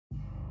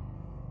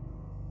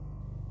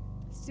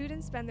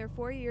Students spend their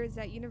 4 years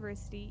at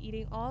university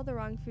eating all the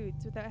wrong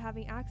foods without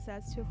having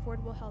access to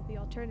affordable healthy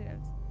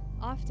alternatives,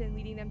 often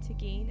leading them to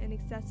gain an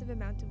excessive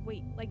amount of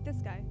weight, like this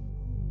guy.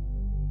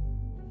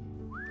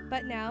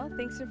 But now,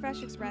 thanks to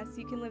Fresh Express,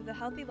 you can live the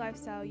healthy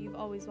lifestyle you've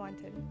always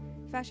wanted.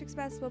 Fresh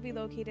Express will be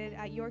located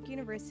at York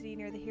University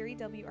near the Harry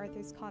W.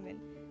 Arthur's Common,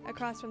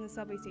 across from the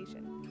subway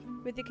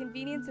station. With the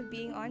convenience of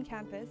being on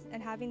campus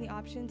and having the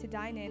option to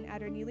dine in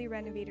at our newly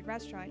renovated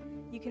restaurant,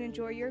 you can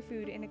enjoy your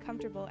food in a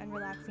comfortable and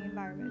relaxing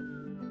environment.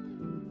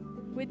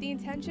 With the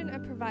intention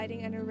of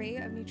providing an array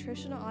of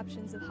nutritional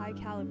options of high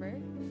caliber,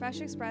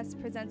 Fresh Express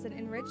presents an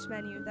enriched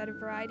menu that a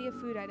variety of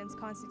food items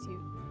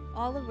constitute,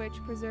 all of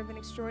which preserve an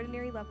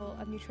extraordinary level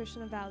of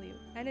nutritional value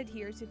and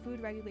adhere to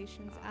food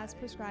regulations as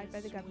prescribed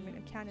by the Government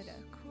of Canada.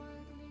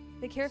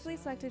 The carefully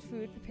selected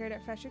food prepared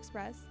at Fresh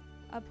Express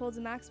upholds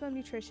maximum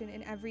nutrition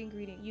in every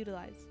ingredient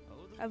utilized,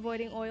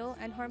 avoiding oil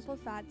and harmful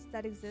fats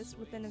that exist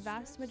within a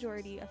vast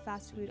majority of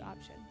fast food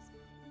options.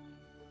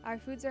 Our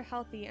foods are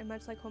healthy and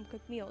much like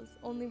home-cooked meals,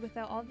 only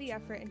without all the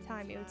effort and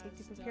time it would take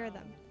to prepare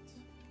them.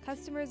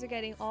 Customers are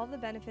getting all the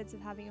benefits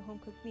of having a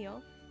home-cooked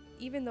meal,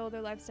 even though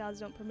their lifestyles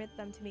don't permit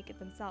them to make it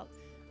themselves.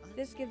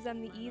 This gives them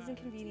the ease and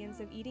convenience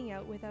of eating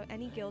out without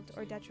any guilt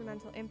or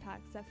detrimental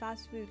impacts that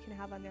fast food can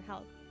have on their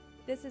health.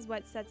 This is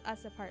what sets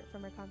us apart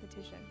from our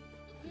competition.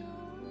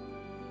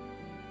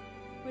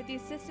 With the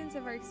assistance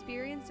of our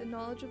experienced and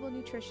knowledgeable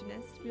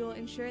nutritionists, we will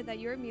ensure that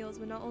your meals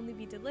will not only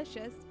be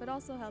delicious, but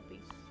also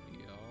healthy.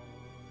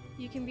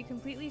 You can be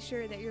completely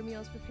sure that your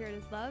meal is prepared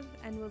with love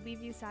and will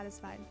leave you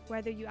satisfied,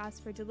 whether you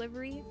ask for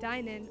delivery,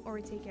 dine-in, or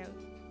takeout.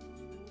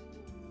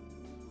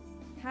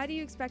 How do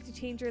you expect to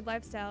change your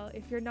lifestyle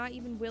if you're not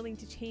even willing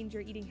to change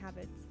your eating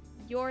habits?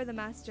 You're the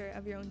master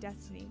of your own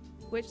destiny.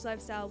 Which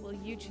lifestyle will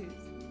you choose?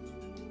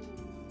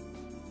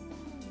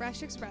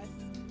 Fresh Express.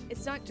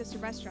 It's not just a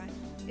restaurant,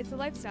 it's a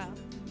lifestyle.